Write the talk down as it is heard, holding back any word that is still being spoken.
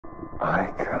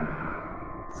I can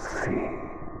see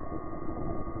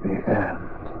the end.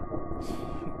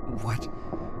 What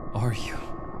are you?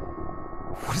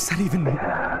 What does that even mean?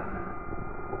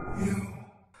 Can you?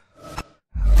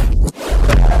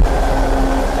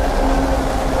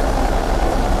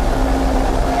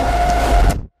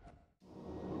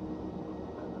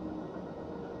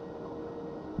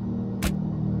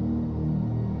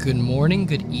 Good morning,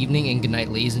 good evening, and good night,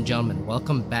 ladies and gentlemen.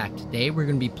 Welcome back. Today we're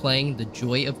going to be playing the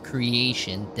Joy of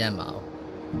Creation demo.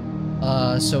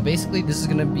 So basically this is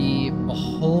going to be a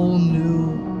whole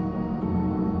new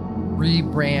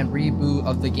reboot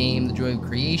of the game, the Joy of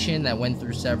Creation, that went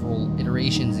through several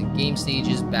iterations and game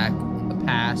stages back in the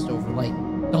past over like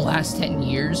the last 10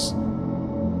 years.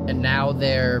 And now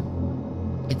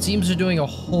it seems they're doing a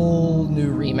whole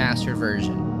new remastered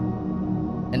version.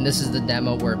 And this is the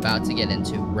demo we're about to get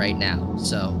into right now.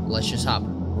 So let's just hop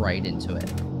right into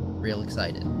it. Real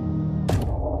excited.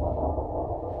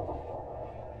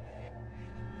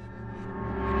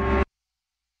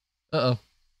 Uh-oh.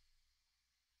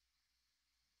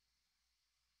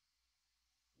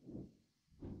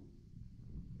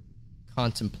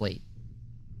 Contemplate.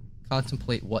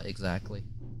 Contemplate what exactly?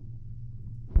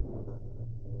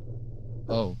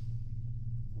 Oh.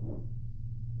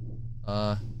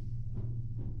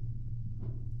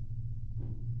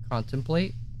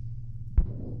 Contemplate?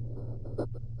 A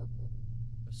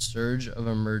surge of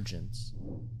emergence.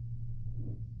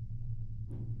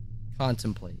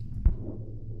 Contemplate.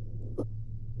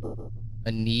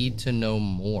 A need to know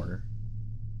more.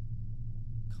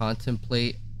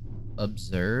 Contemplate.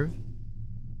 Observe.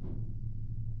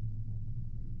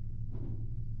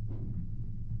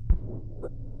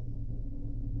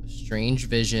 A strange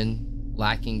vision,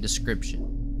 lacking description.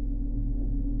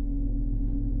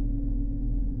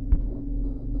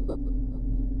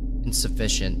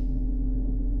 Insufficient.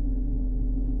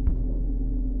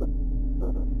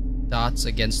 Dots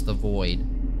against the void.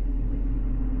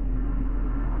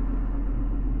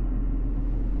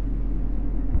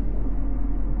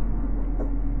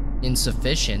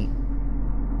 Insufficient.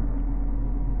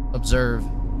 Observe.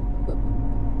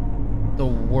 The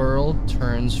world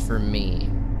turns for me.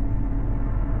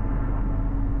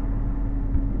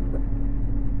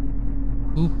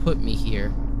 Who put me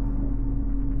here?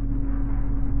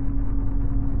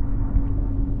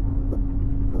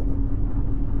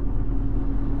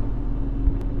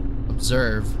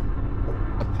 Observe.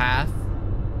 A path,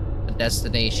 a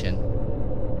destination.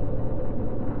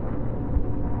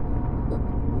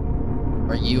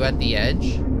 Are you at the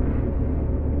edge?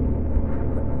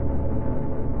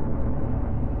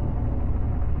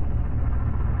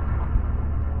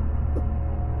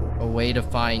 A way to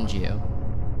find you.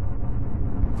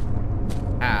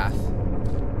 Path.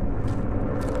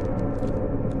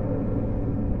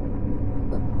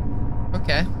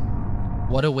 Okay.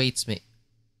 What awaits me?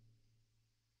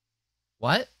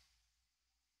 What?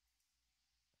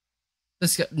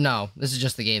 No, this is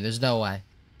just the game. There's no way.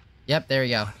 Yep, there we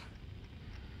go.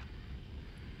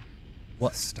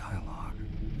 What? This dialogue.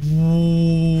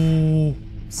 Ooh.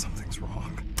 Something's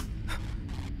wrong.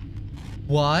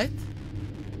 What?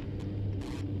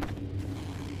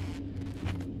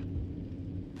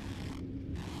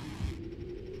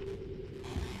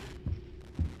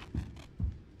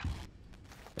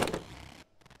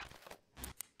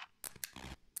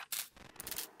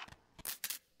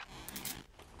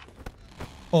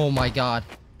 Oh my god.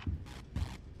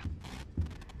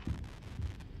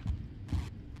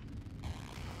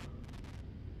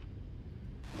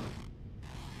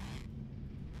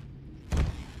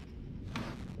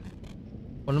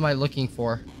 What am I looking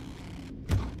for?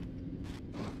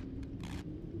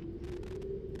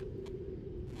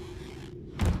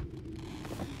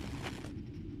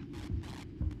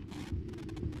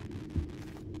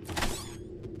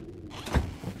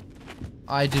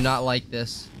 I do not like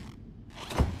this.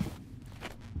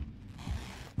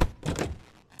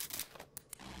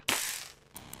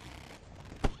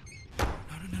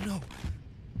 No.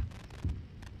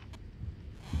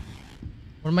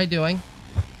 What am I doing?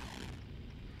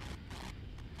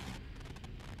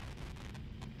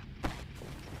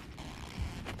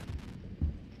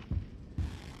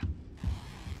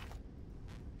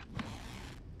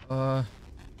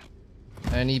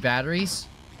 Any batteries?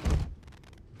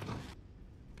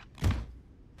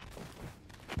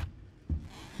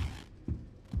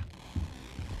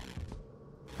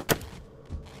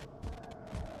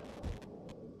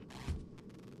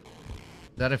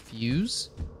 Is that a fuse?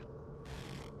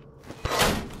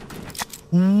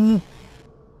 Ooh.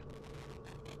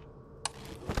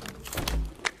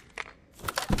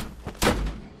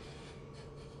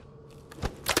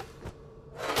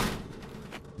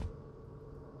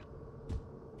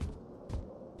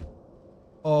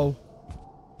 Oh.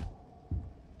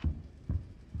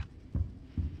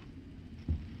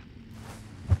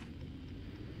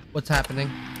 What's happening?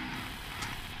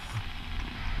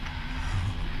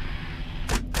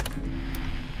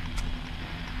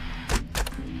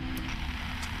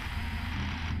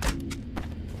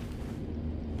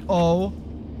 Oh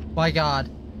my God.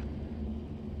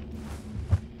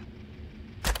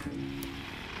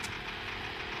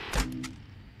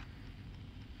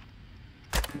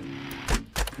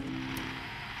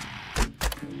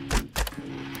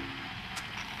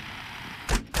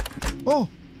 Oh.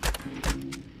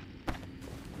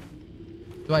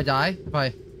 Do I die? If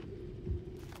I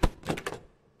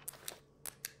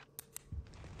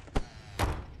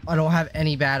don't have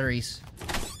any batteries.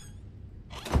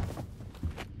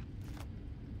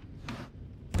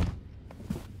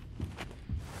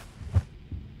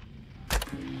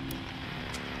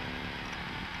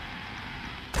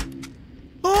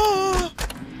 Oh!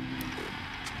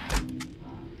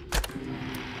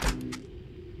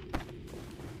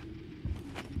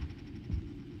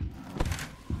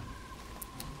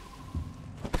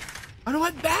 I don't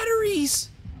have batteries.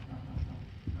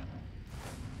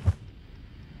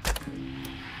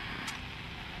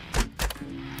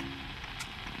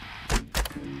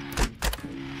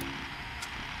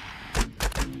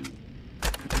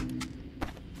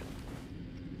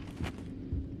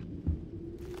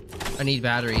 I need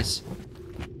batteries.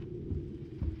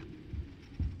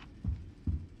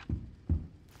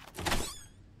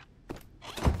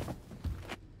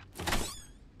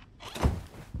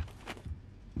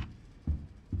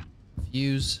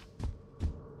 Fuse.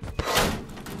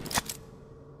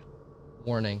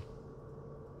 Warning.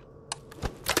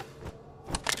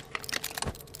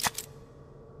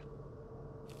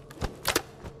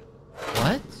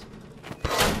 What?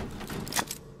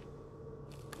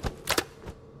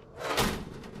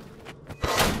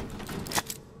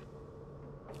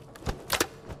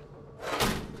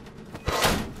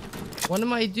 What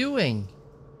am I doing?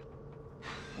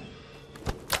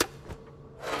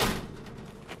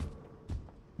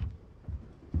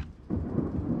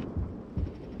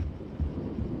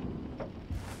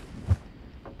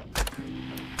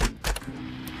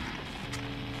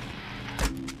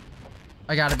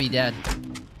 I gotta be dead.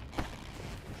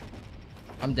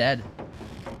 I'm dead.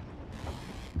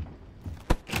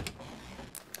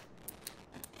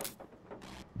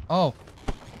 Oh.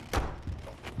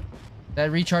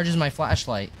 That recharges my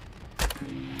flashlight.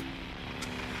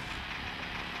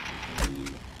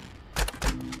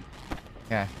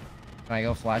 Okay. Can I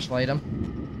go flashlight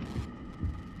him?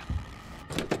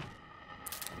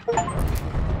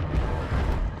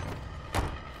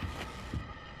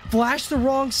 Flash the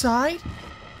wrong side?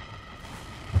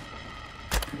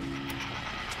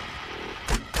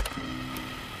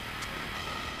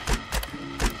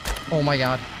 Oh my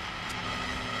God.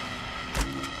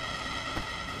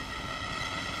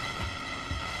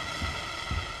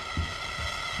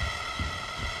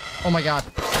 Oh my God.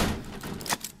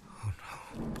 Oh no.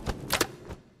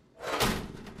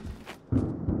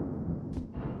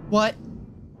 What?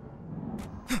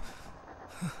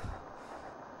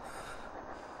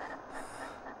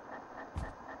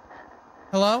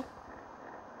 Hello?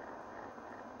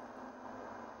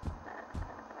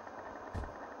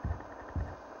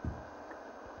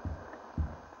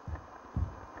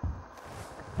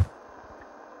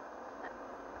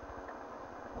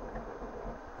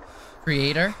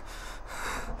 Creator,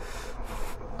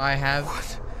 I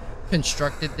have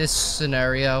constructed this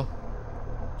scenario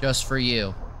just for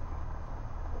you.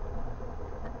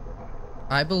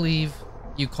 I believe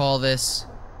you call this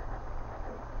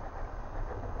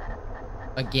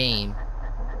a game.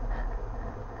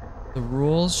 The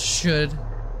rules should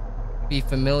be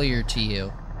familiar to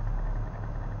you.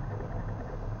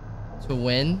 To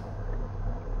win,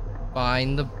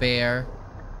 find the bear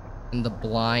and the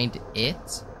blind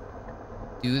it.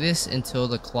 Do this until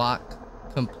the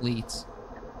clock completes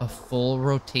a full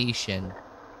rotation.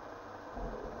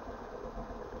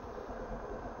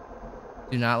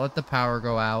 Do not let the power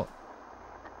go out.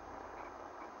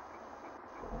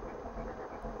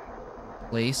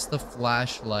 Place the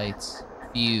flashlight's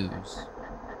fuse.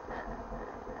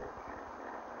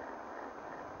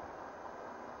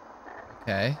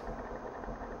 Okay.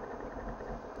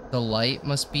 The light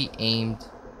must be aimed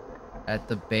at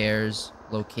the bear's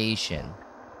location.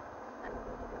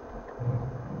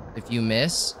 If you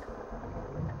miss,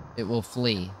 it will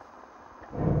flee.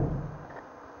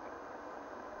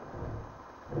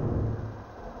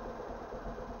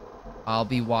 I'll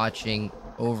be watching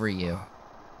over you.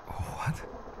 What?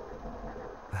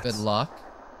 Good luck.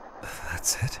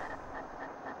 That's it?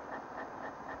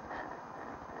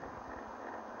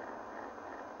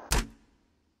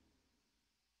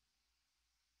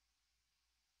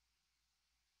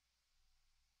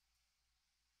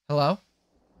 Hello?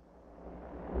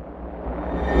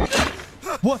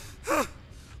 What?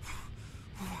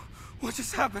 What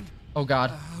just happened? Oh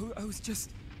God. I was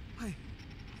just... Okay.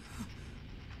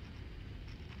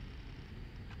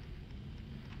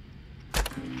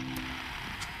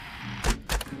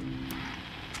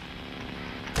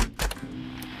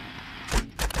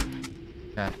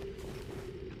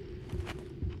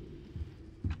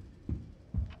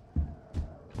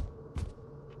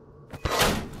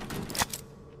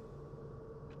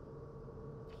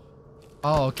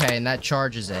 Oh, okay, and that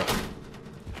charges it.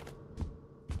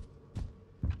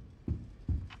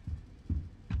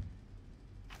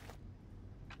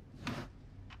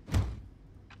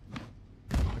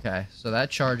 Okay, so that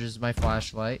charges my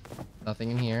flashlight. Nothing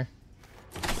in here.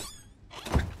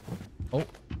 Oh.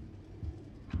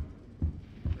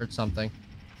 Heard something.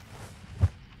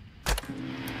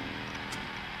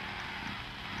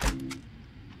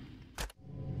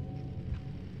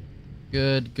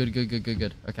 Good.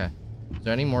 Okay. Is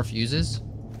there any more fuses?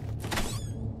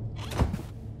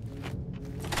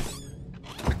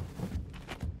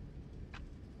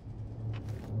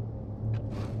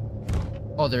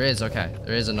 Oh, there is. Okay.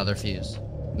 There is another fuse.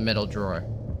 Middle drawer.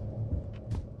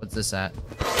 What's this at?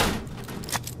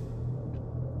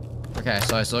 Okay,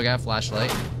 so I still got a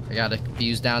flashlight. I got a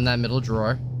fuse down that middle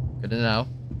drawer. Good to know.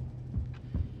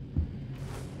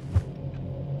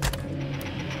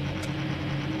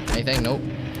 Anything? Nope.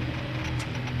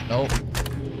 Nope.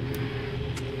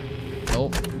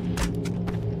 Nope.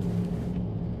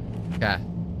 Okay,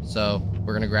 so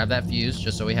we're gonna grab that fuse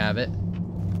just so we have it.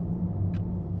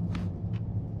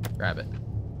 Grab it.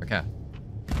 Okay.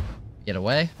 Get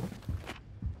away.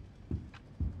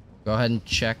 Go ahead and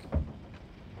check.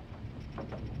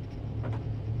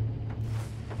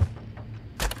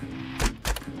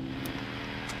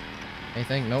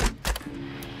 Anything? Nope.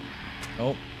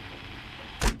 Nope.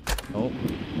 Nope.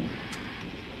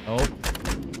 Nope.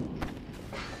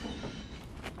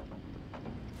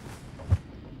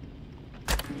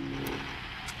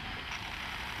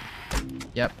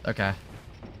 Yep, okay.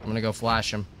 I'm gonna go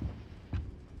flash him.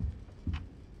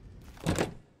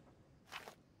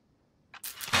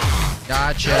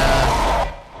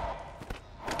 Gotcha.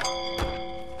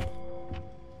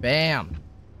 Bam.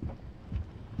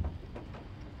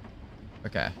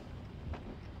 Okay.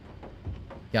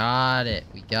 Got it.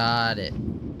 We got it.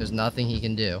 There's nothing he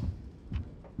can do.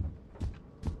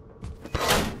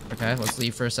 Okay, let's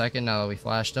leave for a second now that we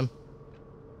flashed him.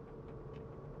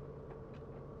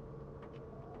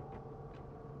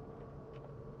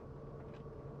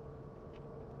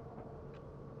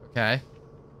 Okay.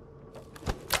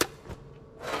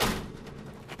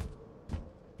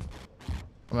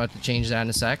 I'm about to change that in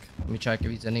a sec. Let me check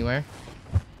if he's anywhere.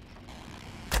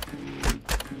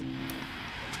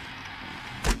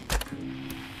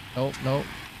 Nope, nope,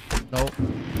 nope,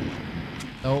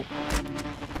 nope.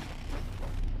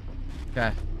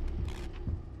 Okay.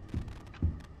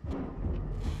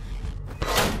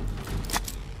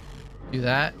 Do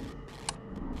that.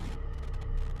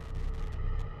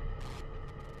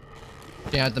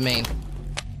 Stay out the main.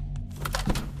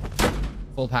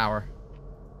 Full power.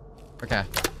 Okay.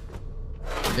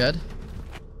 Good.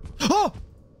 Oh!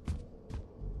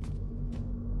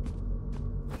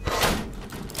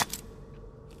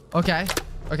 Okay.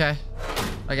 Okay.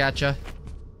 I gotcha.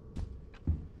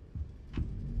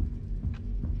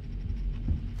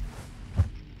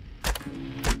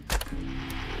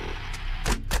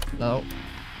 No.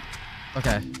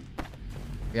 Okay.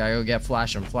 We gotta go get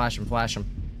flash him. Flash him. Flash him.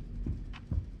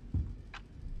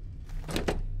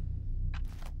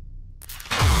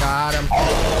 Got him.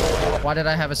 Why did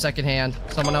I have a second hand?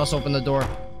 Someone else opened the door.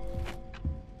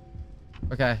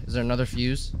 Okay. Is there another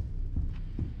fuse?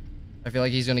 I feel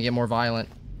like he's gonna get more violent.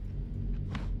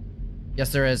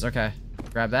 Yes, there is. Okay.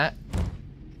 Grab that.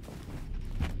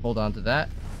 Hold on to that.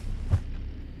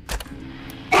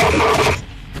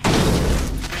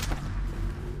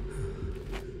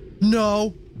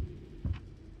 No.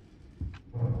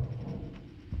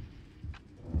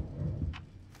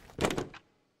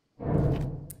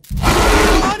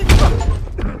 What?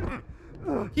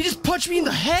 He just punched me in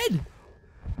the head.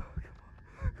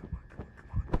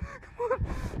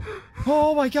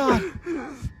 Oh my god.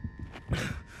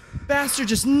 Bastard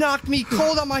just knocked me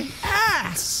cold on my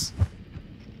ass.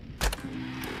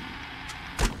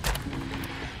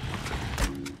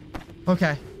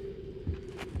 Okay.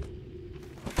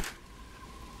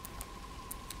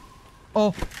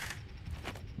 Oh.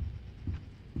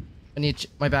 I need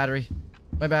my battery.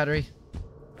 My battery.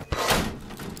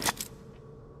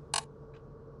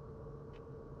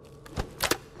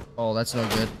 Oh, that's no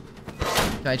good.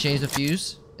 Can I change the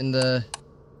fuse in the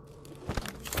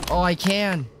Oh, I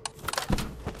can.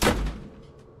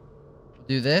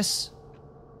 Do this.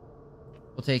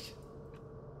 We'll take...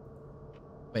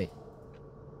 Wait.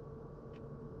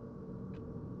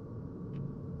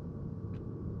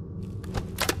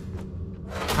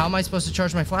 How am I supposed to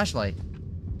charge my flashlight?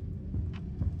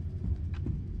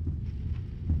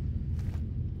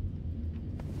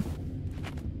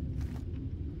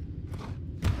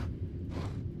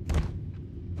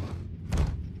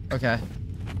 Okay.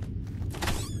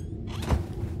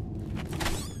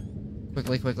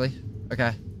 Quickly.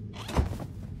 Okay.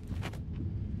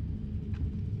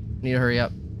 Need to hurry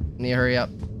up.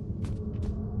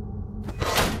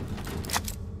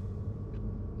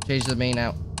 Change the main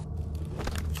out.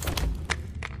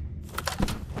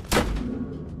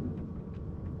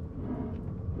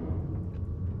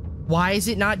 Why is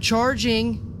it not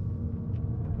charging?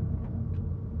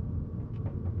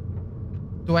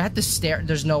 Do I have to stare?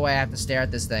 There's no way I have to stare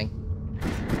at this thing.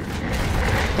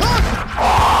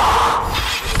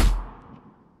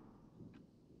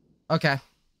 Okay.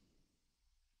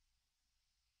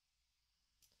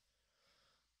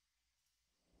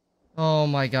 Oh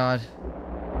my god.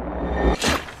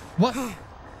 What?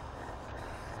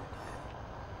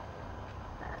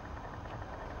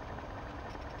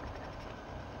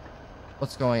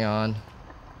 What's going on?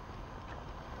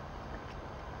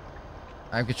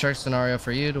 I've constructed a scenario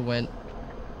for you to win.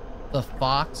 The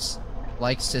fox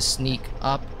likes to sneak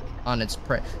up on its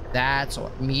prey. That's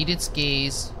what. Meet its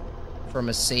gaze from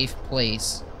a safe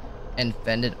place and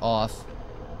fend it off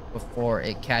before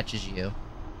it catches you.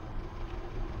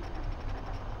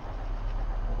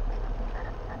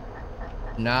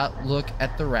 Not look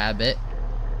at the rabbit.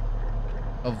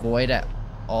 Avoid at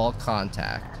all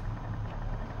contact.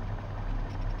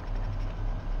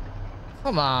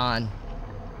 Come on.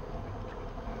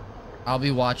 I'll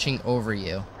be watching over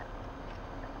you.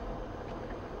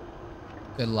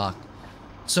 Good luck.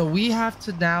 So we have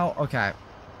to now... Okay.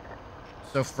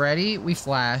 So Freddy, we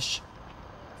flash.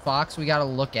 Fox, we gotta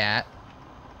look at.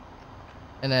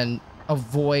 And then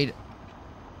avoid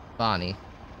Bonnie.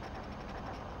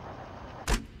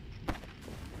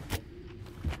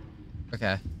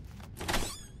 Okay.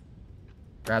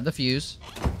 Grab the fuse.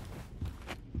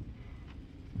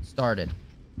 Started.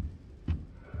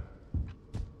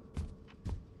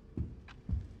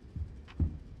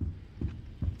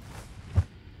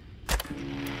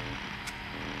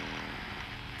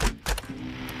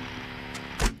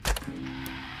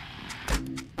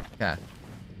 Okay.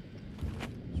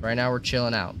 So right now we're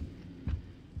chilling out.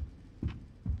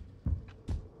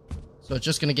 So it's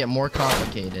just gonna get more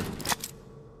complicated.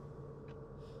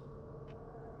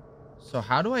 So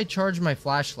how do I charge my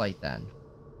flashlight then?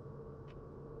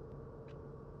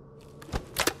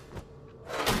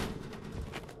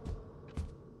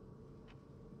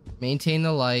 Maintain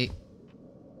the light.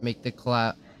 Make the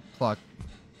clock.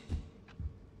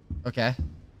 Okay.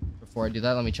 Before I do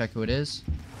that, let me check who it is.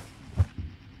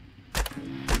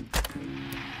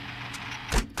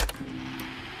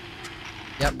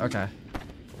 Yep, okay.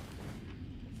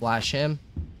 Flash him.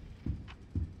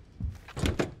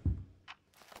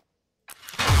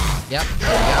 Yep,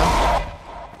 there we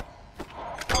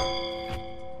go.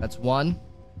 That's one.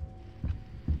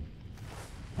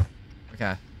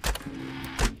 Okay.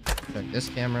 Check this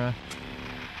camera.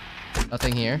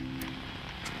 Nothing here.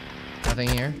 Nothing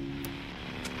here.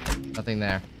 Nothing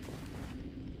there.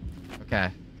 Okay.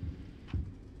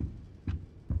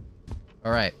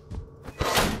 Alright.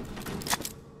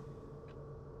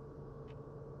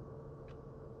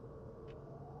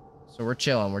 So we're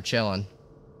chilling.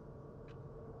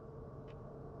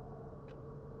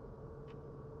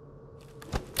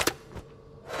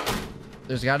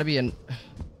 There's got to be an...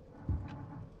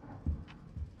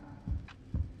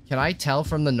 Can I tell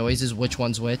from the noises which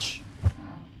one's which?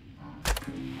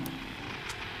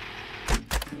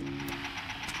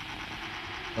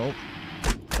 Nope.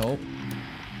 Nope.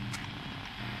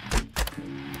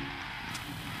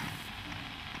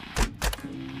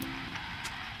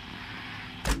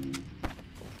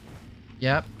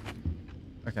 Yep.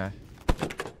 Okay.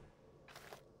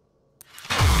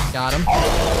 Got him.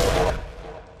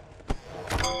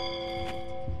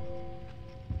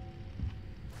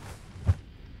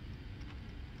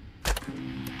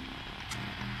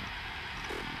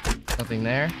 Nothing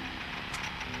there.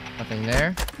 Nothing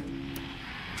there.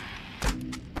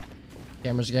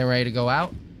 Camera's getting ready to go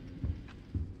out.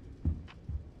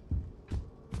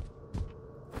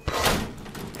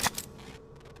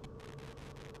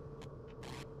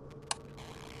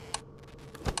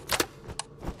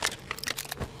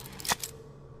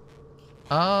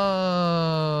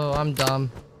 Oh, I'm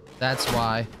dumb. That's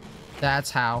why.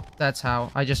 That's how. That's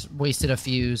how. I just wasted a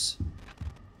fuse.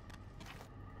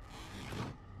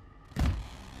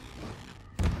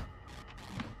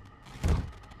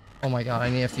 Oh my god, I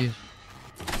need a fuse.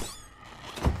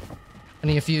 I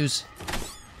need a fuse.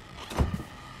 I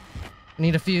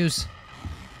need a fuse.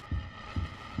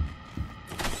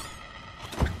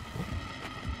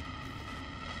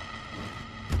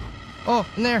 Oh,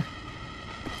 in there.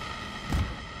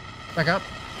 Back up.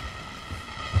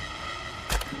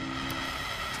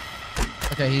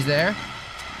 Okay, he's there.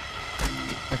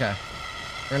 Okay.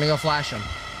 We're gonna go flash him.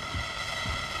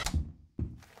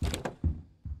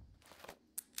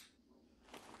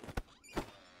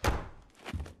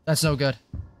 That's no good.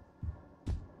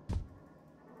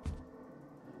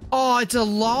 Oh, it's a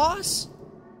loss?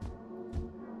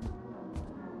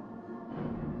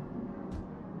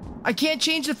 I can't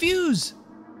change the fuse.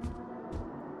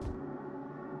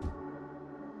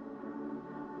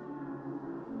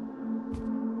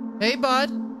 Hey, bud.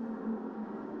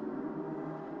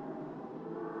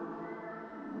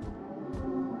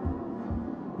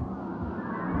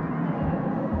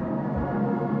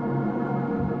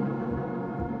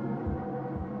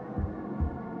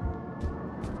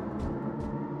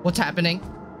 What's happening?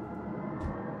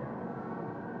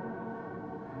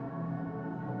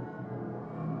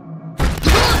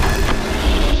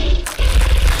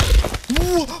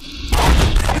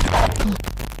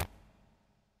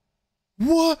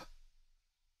 What?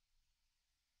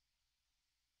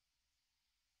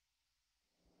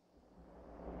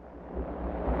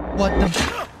 What the?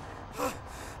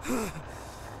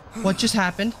 What just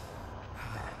happened?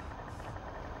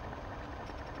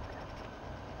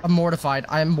 I'm mortified.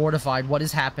 I am mortified. What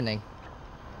is happening?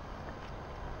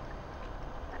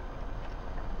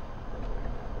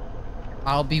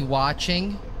 I'll be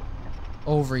watching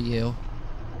over you.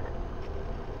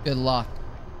 Good luck.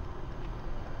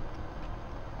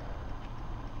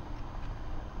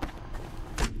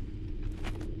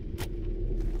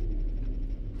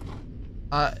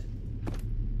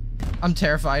 I'm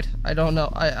terrified. I don't know.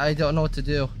 I don't know what to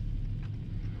do.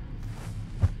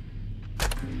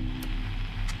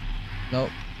 Nope.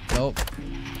 Nope.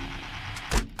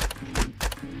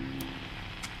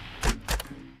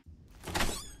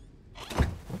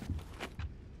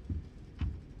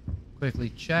 Quickly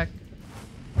check.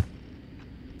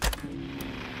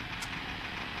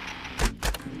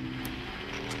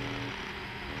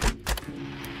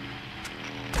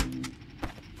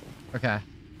 Okay.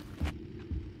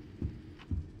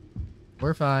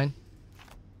 We're fine.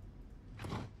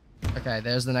 Okay,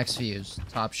 there's the next fuse.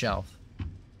 Top shelf.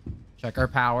 Check our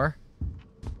power.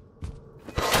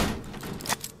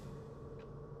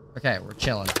 Okay, we're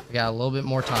chilling. We got a little bit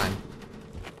more time.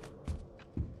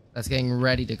 That's getting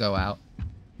ready to go out.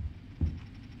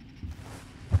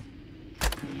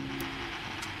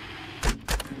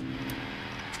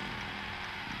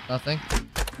 Nothing?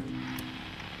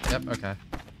 Yep, okay.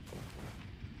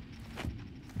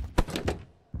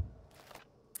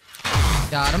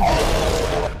 Got him.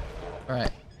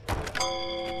 Alright.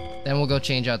 Then we'll go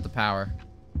change out the power.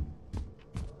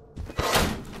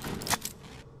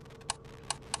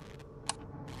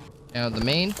 Out the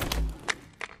main.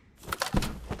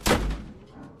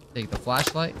 Take the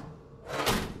flashlight.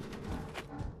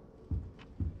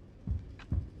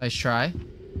 Nice try.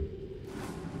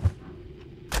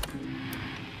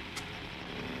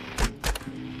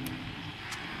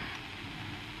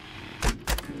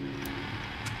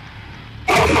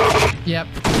 Yep.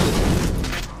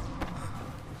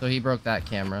 So he broke that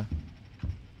camera.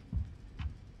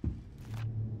 Do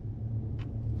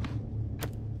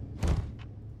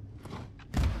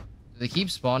they keep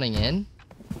spawning in?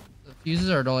 The fuses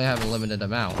are only have a limited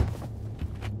amount.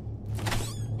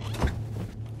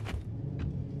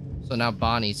 So now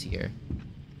Bonnie's here.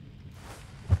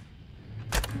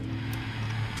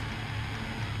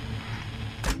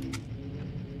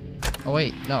 Oh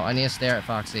wait, no, I need to stare at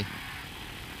Foxy.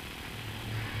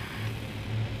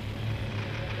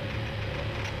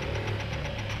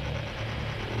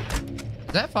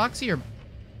 Is that Foxy or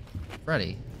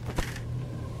Freddy?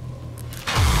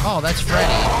 Oh, that's Freddy.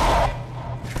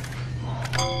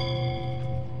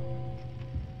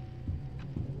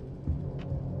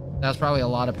 That was probably a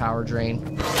lot of power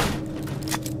drain.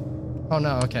 Oh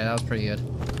no, okay, that was pretty good.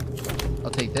 I'll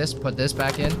take this, put this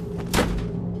back in.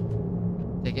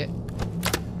 Take it.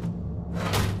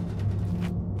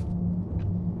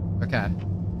 Okay.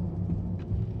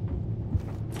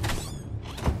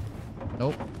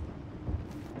 Nope.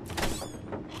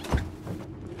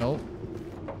 Nope.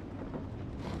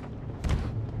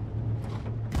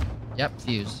 Yep,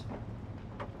 fuse.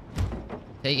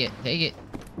 Take it, take it.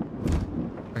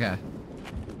 Okay.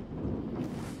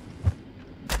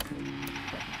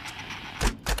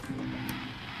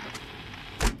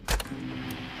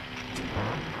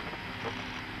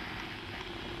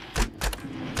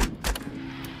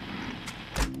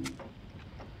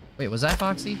 Wait, was that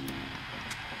Foxy?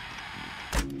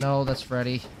 No, that's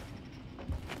Freddy.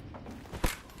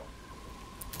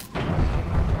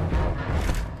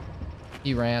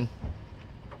 He ran.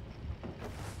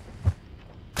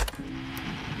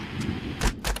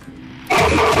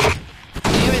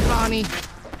 Damn it, Bonnie!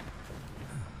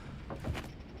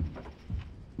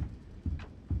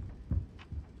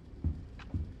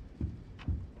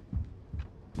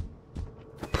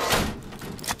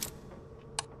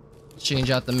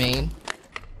 Change out the main.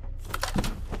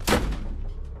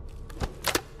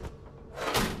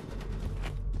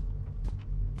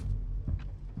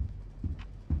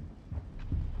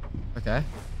 Okay.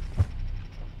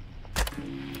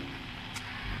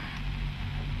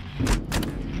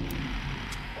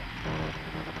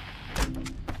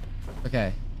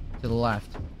 Okay, to the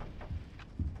left.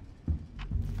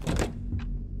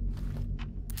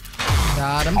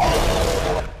 Got him.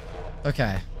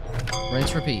 Okay.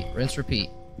 Rinse, repeat. Rinse, repeat.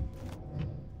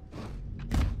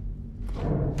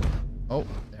 Oh,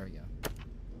 there we go.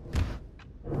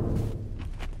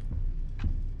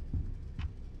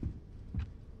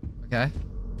 Okay.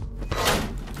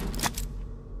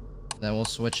 Then we'll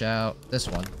switch out this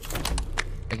one.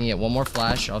 I can get one more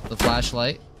flash off the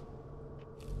flashlight.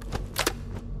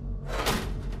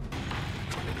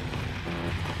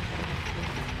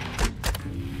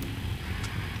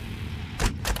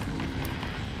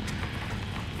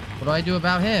 What do I do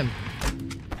about him?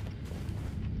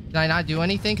 Can I not do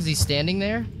anything because he's standing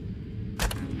there?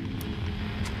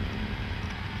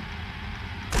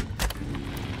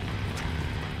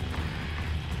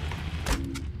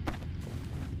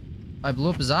 I blew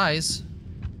up his eyes.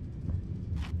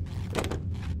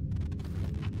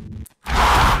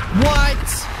 What?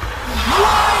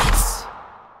 What?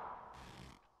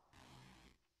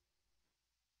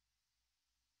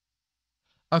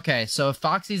 Okay, so if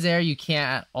Foxy's there, you can't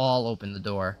at all open the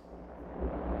door.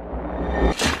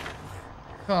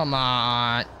 Come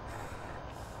on.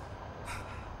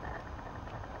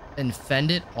 And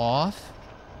fend it off?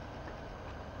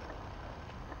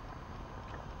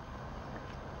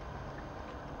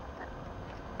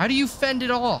 How do you fend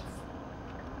it off?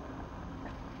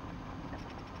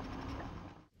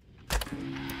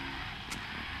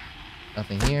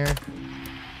 Nothing here.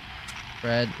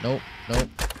 Fred, nope, nope.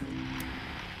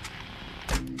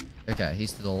 Okay,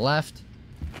 he's to the left.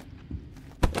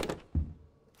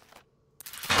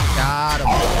 Got him.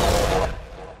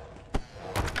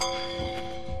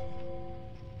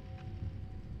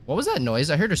 What was that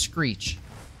noise? I heard a screech.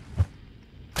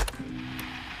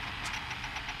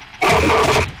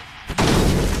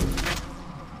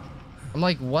 I'm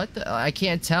like, what the? I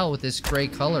can't tell with this gray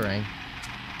coloring.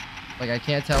 Like, I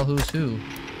can't tell who's who.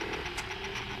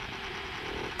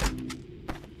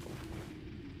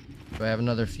 Do I have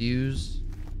another fuse?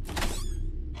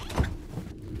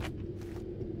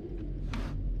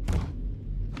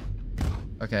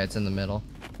 Okay, it's in the middle.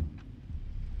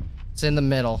 It's in the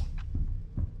middle.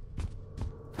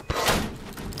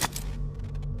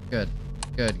 Good.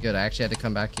 Good, good. I actually had to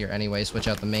come back here anyway, switch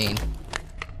out the main.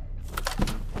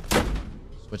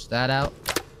 Switch that out.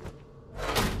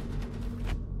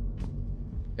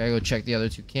 Gotta go check the other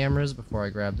two cameras before I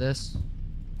grab this.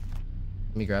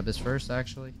 Let me grab this first,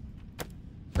 actually.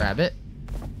 Grab it.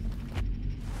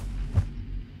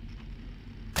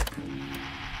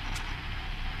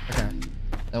 Okay.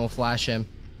 Then we'll flash him.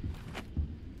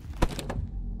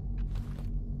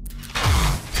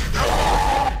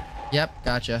 Yep,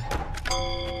 gotcha.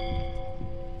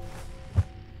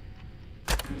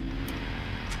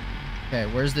 Okay,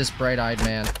 where's this bright-eyed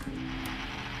man?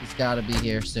 He's gotta be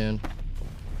here soon.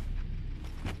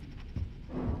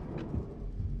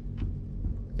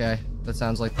 Okay, that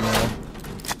sounds like the middle.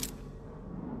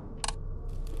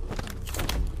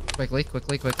 Quickly,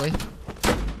 quickly, quickly.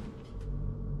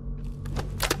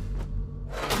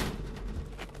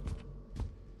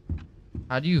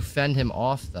 How do you fend him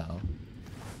off, though?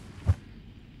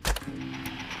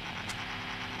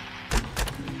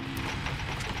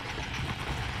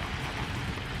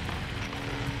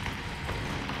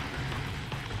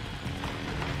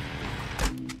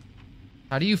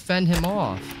 How do you fend him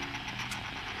off?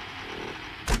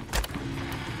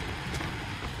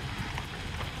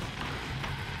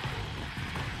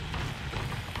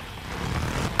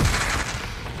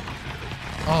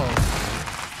 Oh.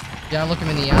 You gotta look him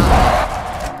in the eye.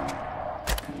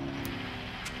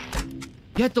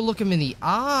 You have to look him in the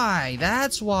eye.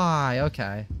 That's why.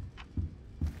 Okay.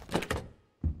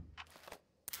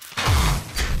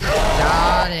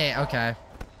 Got it. Okay.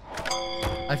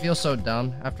 I feel so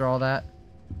dumb after all that.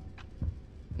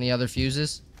 Any other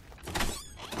fuses?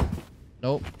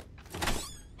 Nope.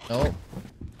 Nope.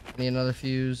 Need another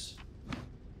fuse.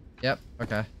 Yep,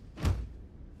 okay.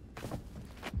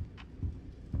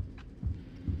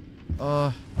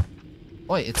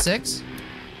 Wait, it's 6?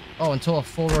 Oh, until a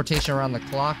full rotation around the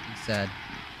clock, he said.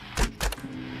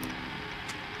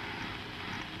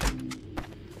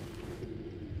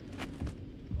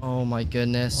 Oh my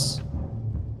goodness.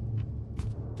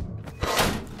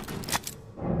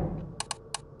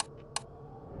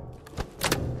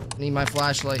 Need my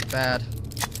flashlight bad.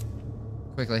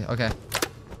 Quickly, okay.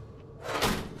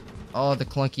 Oh, the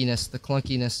clunkiness, the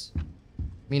clunkiness.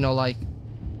 Me no like.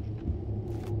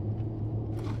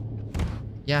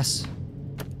 Yes.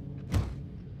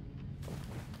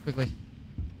 Quickly.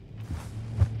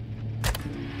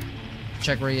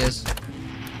 Check where he is.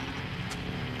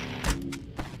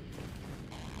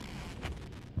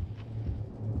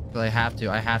 But I have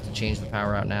to change the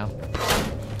power out now.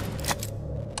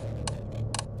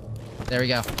 There we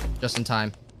go. Just in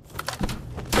time.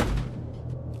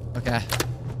 Okay.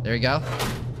 There we go.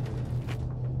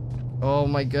 Oh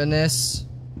my goodness.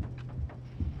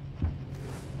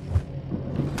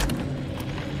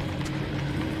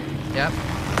 Yep.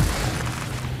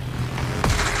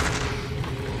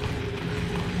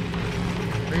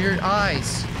 Where are your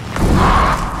eyes?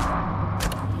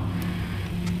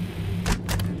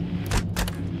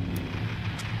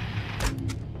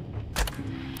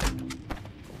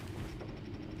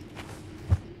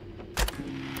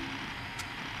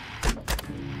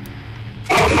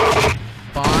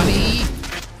 Bonnie.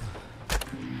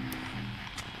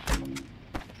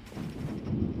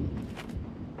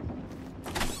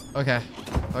 Okay.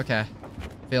 Okay.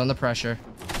 Feeling the pressure.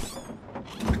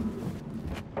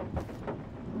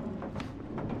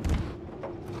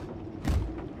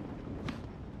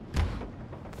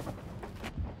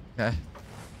 Okay.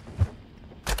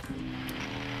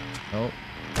 Nope.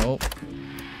 Nope.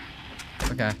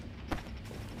 Okay.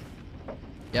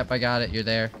 Yep, I got it. You're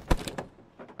there.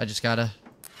 I just gotta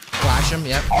flash him.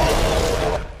 Yep.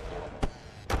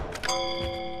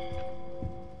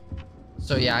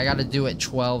 So yeah, I gotta do it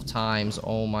 12 times.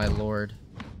 Oh my lord.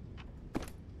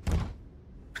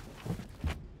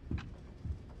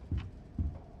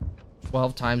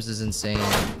 "12 times is insane.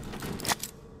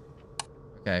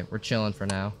 Okay, we're chilling for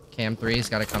now. Cam 3's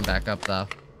gotta come back up though.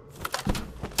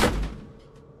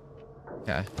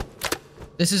 Okay.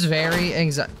 This is very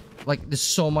like, there's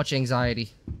so much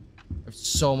anxiety. There's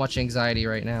so much anxiety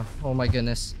right now. Oh my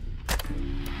goodness.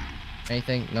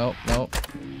 Anything? Nope, nope.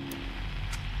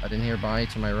 I didn't hear Bonnie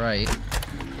to my right.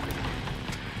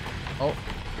 Oh.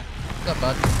 What's up,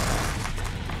 bud?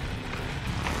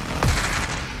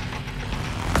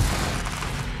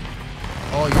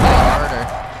 Oh, you're getting harder.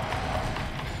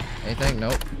 Anything?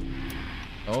 Nope.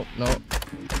 Nope, nope.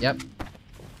 Yep.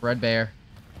 Red bear.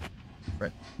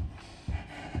 Red.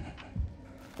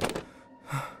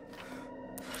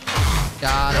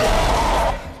 Got it.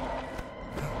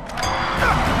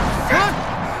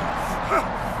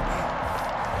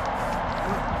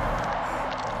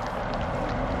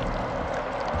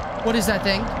 What is that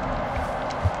thing?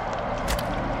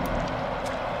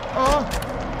 Oh!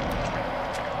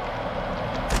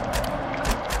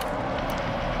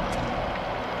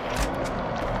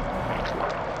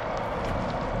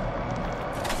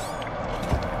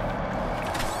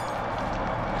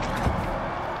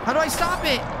 How do I stop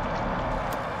it?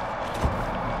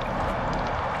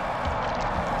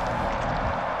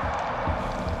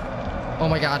 Oh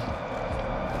my god.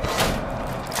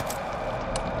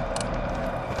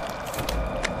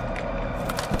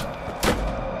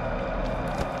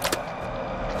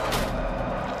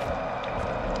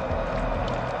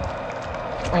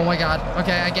 Oh my god.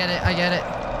 Okay, I get it. I get it.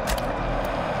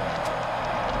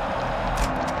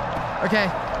 Okay,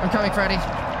 I'm coming, Freddy.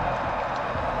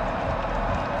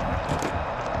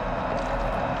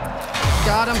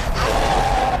 Got him.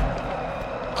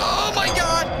 Oh my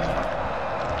god.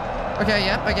 Okay,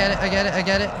 yep, I get it. I get it. I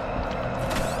get it.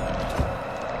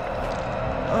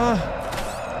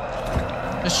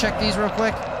 Just check these real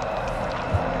quick.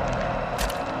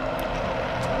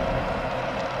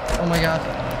 Oh my god.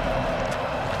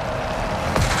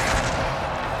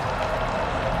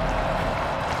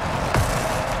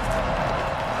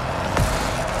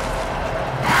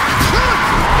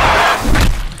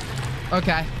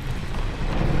 Okay.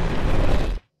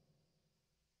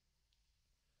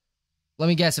 Let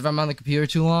me guess if I'm on the computer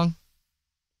too long.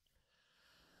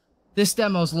 This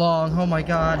demo's long. Oh my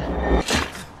god.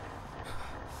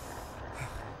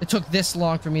 It took this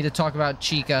long for me to talk about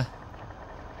Chica.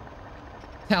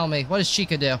 Tell me, what does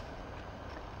Chica do?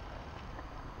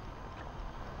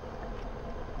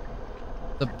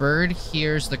 The bird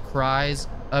hears the cries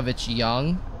of its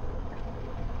young.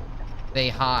 They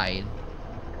hide.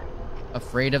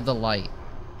 Afraid of the light.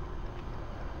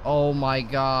 Oh my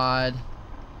god.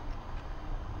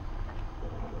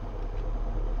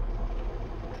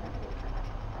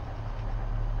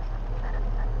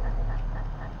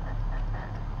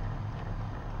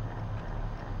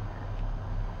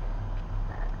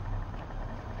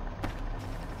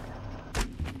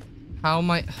 How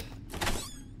am I...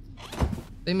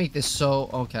 They make this so...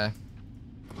 Okay.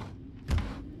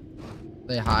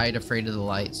 They hide afraid of the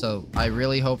light, so I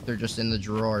really hope they're just in the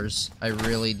drawers. I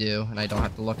really do, and I don't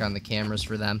have to look on the cameras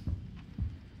for them.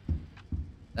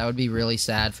 That would be really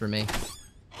sad for me.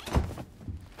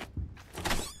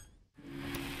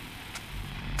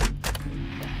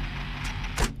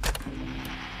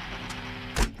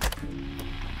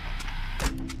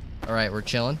 Alright, we're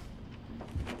chilling.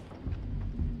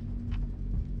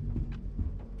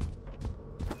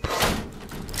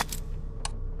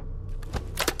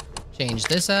 Change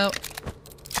this out.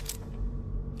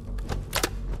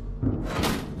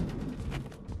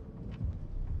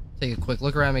 Take a quick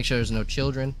look around, make sure there's no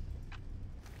children.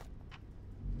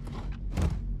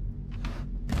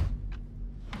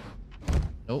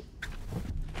 Nope.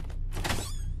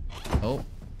 Nope.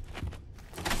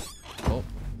 Nope.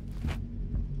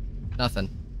 Nothing.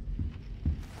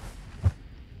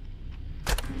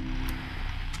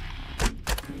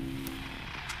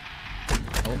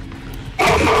 Nope.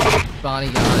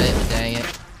 Bonnie got it, dang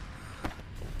it.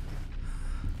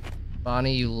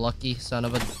 Bonnie, you lucky son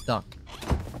of a duck.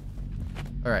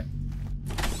 Alright.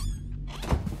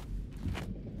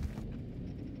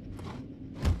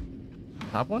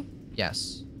 Top one?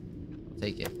 Yes. I'll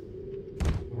take it.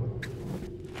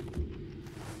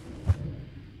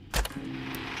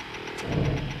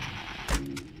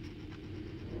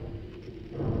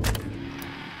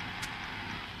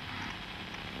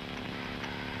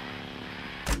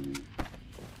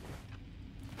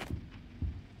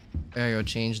 I gotta go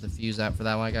change the fuse out for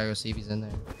that one. I gotta go see if he's in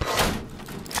there.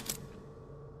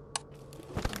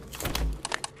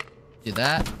 Do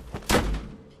that.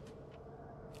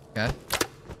 Okay.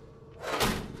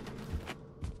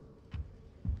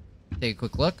 Take a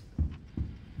quick look.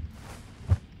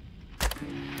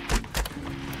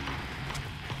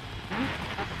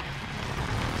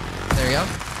 There you go.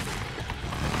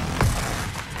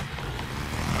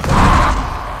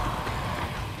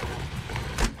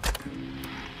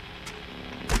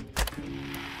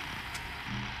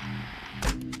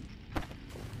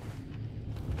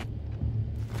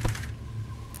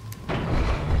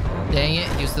 Dang it,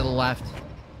 he was to the left.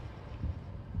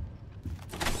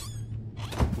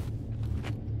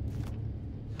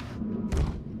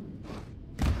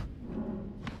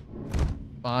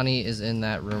 Bonnie is in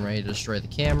that room ready to destroy the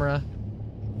camera.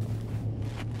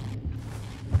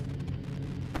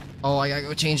 Oh, I gotta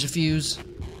go change the fuse.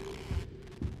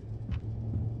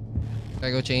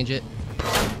 Gotta go change it.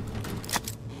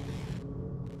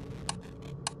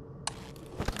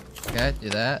 Okay, do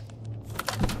that.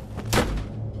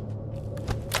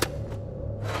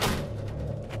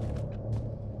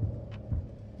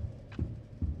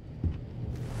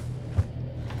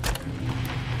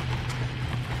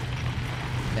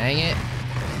 Dang it.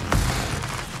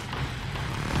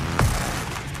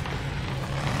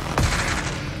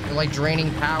 You're like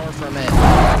draining power from it.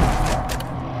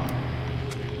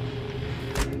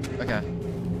 Okay.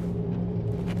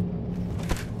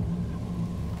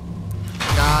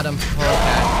 Got him.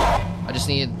 Okay.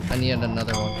 I needed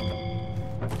another one.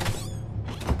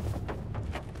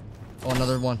 Oh,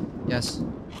 another one. Yes.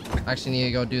 I actually need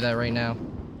to go do that right now.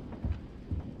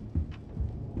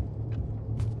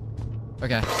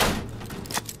 Okay.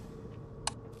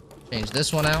 Change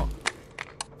this one out.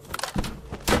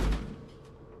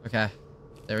 Okay.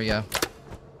 There we go.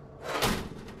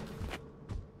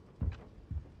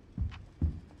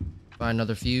 Find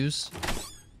another fuse.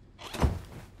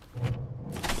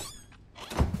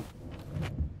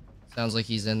 Sounds like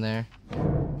he's in there.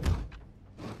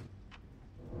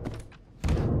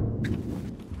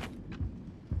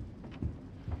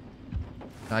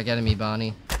 Not getting me,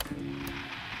 Bonnie.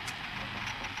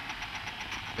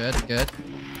 Good, good.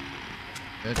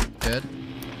 Good, good.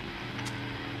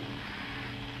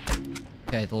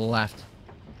 Okay, to the left.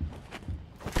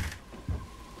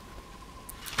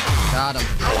 Got him.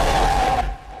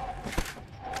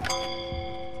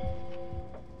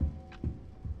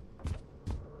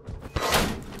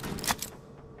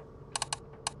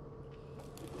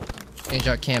 Change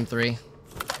out cam 3.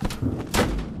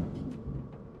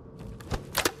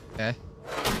 Okay.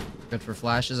 Good for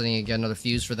flashes. I need to get another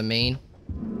fuse for the main.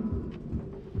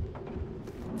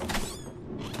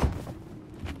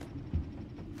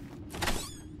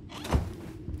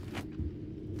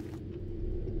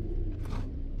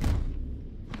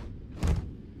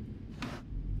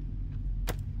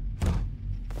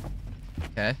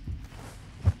 Okay.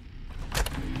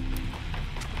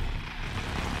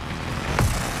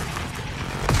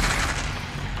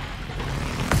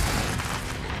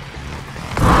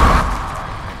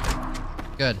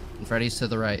 Good. And Freddy's to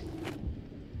the right.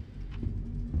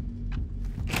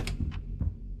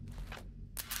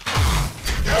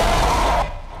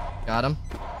 Got him.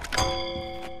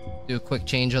 Do a quick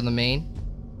change on the main.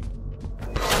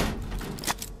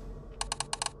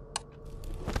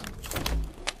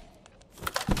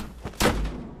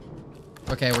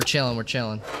 Okay, we're chilling, we're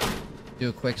chilling. Do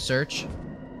a quick search.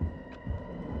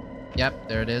 Yep,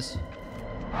 there it is.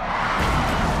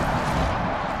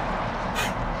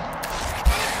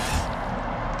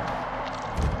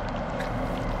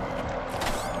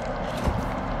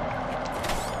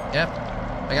 Yep,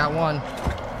 I got one.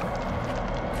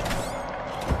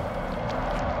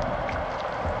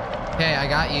 Okay, I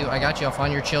got you. I got you. I'll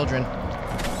find your children.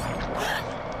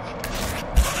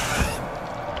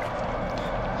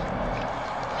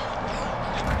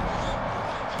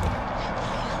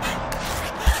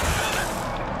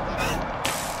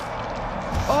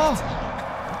 Oh!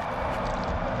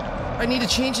 I need to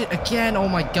change it again. Oh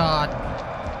my god.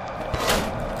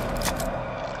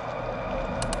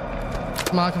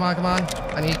 Come on, come on, come on.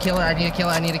 I need to kill it. I need to kill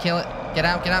it. I need to kill it. Get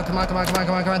out, get out. Come on, come on, come on,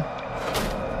 come on, come on.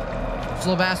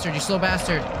 Slow bastard, you slow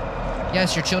bastard.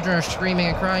 Yes, your children are screaming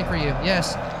and crying for you.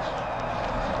 Yes.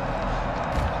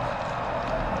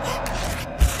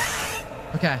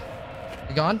 Okay.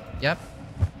 You gone? Yep.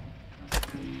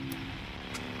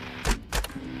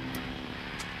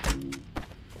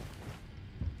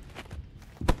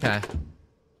 Okay.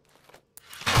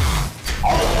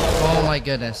 Oh my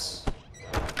goodness.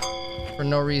 For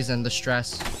no reason, the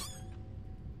stress.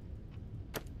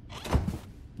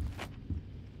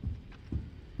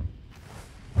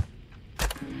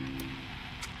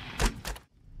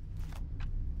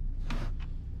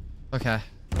 Okay,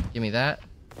 give me that.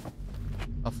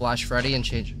 I'll flash Freddy and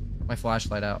change my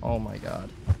flashlight out. Oh my god.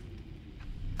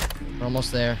 We're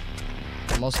almost there.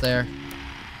 Almost there.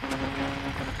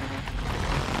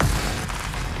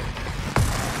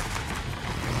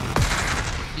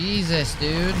 Jesus,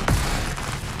 dude.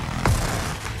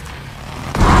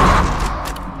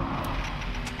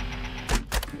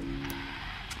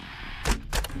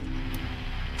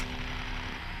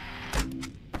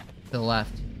 To the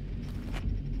left.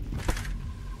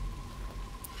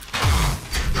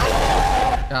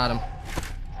 Got him.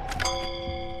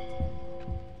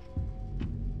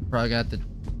 Probably got to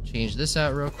change this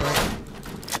out real quick.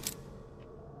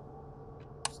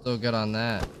 Still good on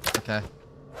that. Okay.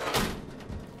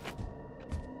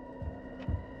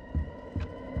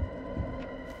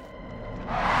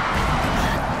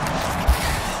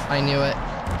 I knew it.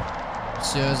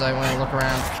 As soon as I went to look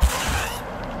around.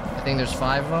 I think there's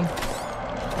 5 of them.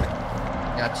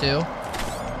 Got 2.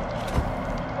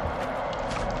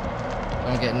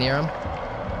 Don't get near him.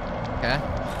 Okay.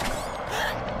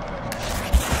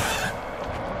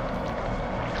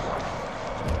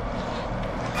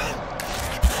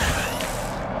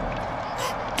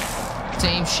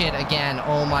 Same shit again.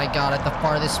 Oh my god, at the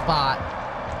farthest spot.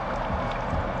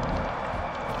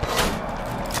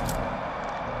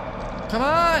 Come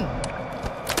on!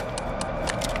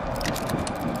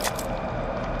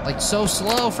 Like, so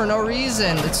slow for no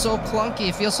reason. It's so clunky.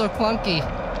 It feels so clunky.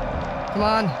 Come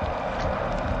on.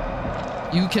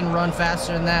 You can run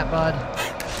faster than that, bud.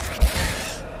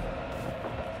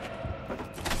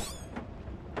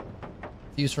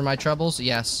 Use for my troubles?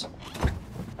 Yes.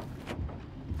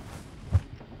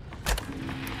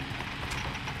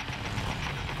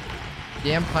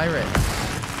 Damn pirate.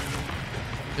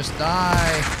 Just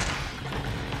die.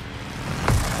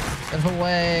 Get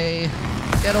away.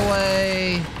 Get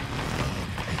away.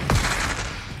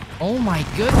 Oh my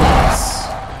goodness.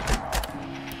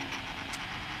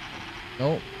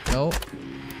 Nope, nope.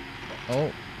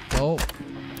 Nope, nope.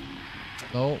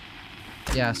 Nope.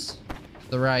 Yes. To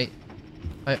the right.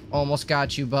 I almost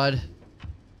got you, bud.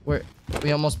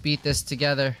 We almost beat this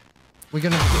together. I'm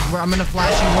gonna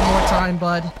flash you one more time,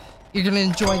 bud. You're gonna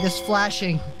enjoy this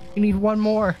flashing. You need one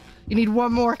more. You need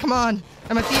one more. Come on.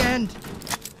 I'm at the end.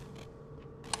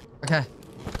 Okay.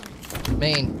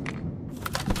 Main.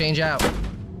 Change out.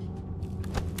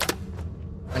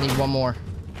 I need one more.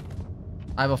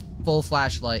 I have a full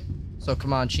flashlight. So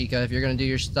come on, Chica. If you're gonna do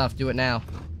your stuff, do it now.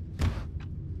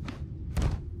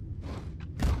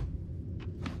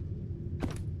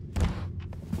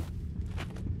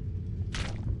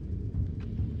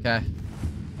 Okay.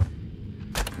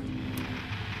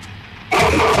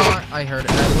 I heard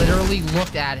it. I literally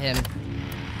looked at him.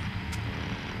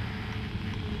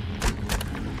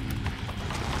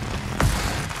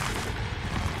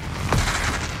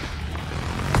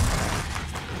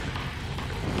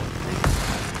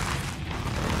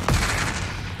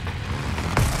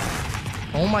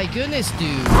 Oh my goodness,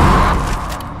 dude.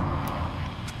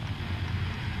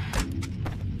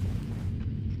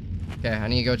 Okay, I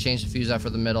need to go change the fuse out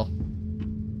for the middle.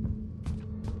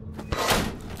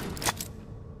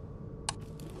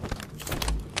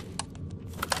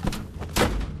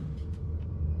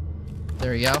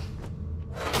 There we go.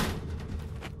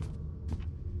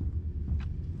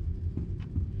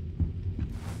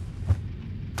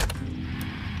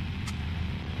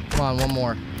 Come on, one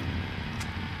more.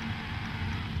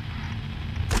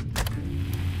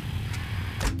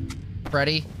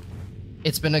 Freddy,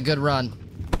 it's been a good run.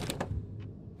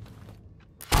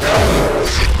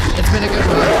 It's been a good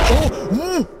run.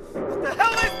 Oh! What the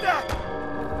hell is that?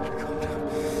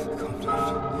 Calm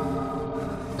down.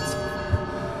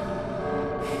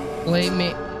 Play,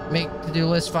 make to-do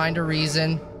list, find a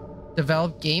reason,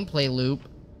 develop gameplay loop.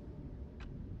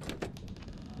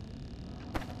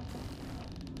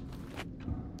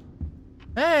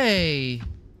 Hey!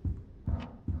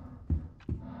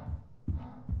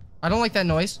 I don't like that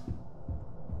noise.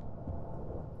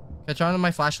 Can I turn on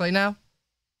my flashlight now?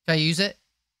 Can I use it?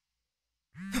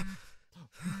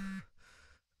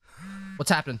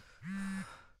 What's happening?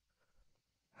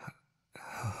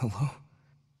 Hello?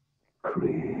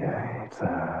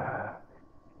 Creator,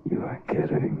 you are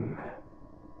getting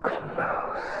closer.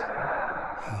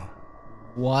 How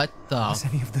What the? is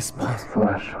any of this The possible?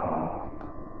 threshold,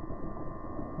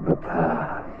 the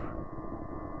path.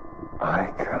 I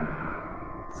can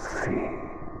see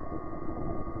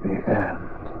the end.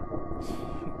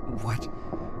 What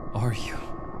are you?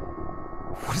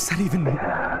 What does that even mean?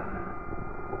 Can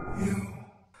you?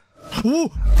 Ooh.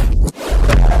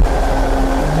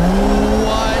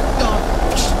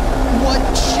 What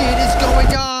shit is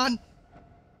going on?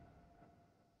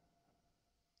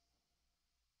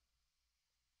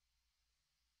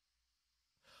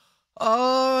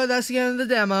 Oh, that's the end of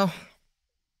the demo.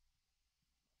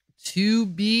 To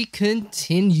be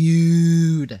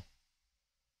continued.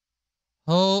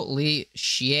 Holy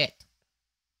shit.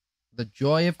 The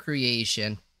joy of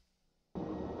creation.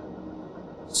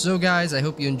 So guys, I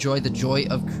hope you enjoyed the Joy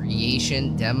of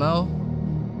Creation demo.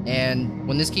 And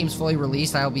when this game's fully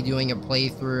released, I'll be doing a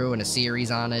playthrough and a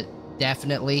series on it.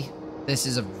 Definitely. This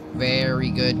is a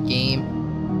very good game.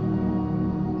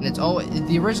 And it's always,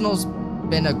 the original's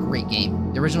been a great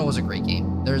game. The original was a great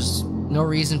game. There's no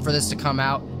reason for this to come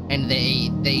out, and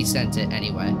they sent it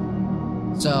anyway.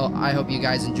 So I hope you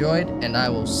guys enjoyed, and I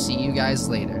will see you guys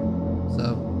later.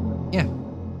 So, yeah.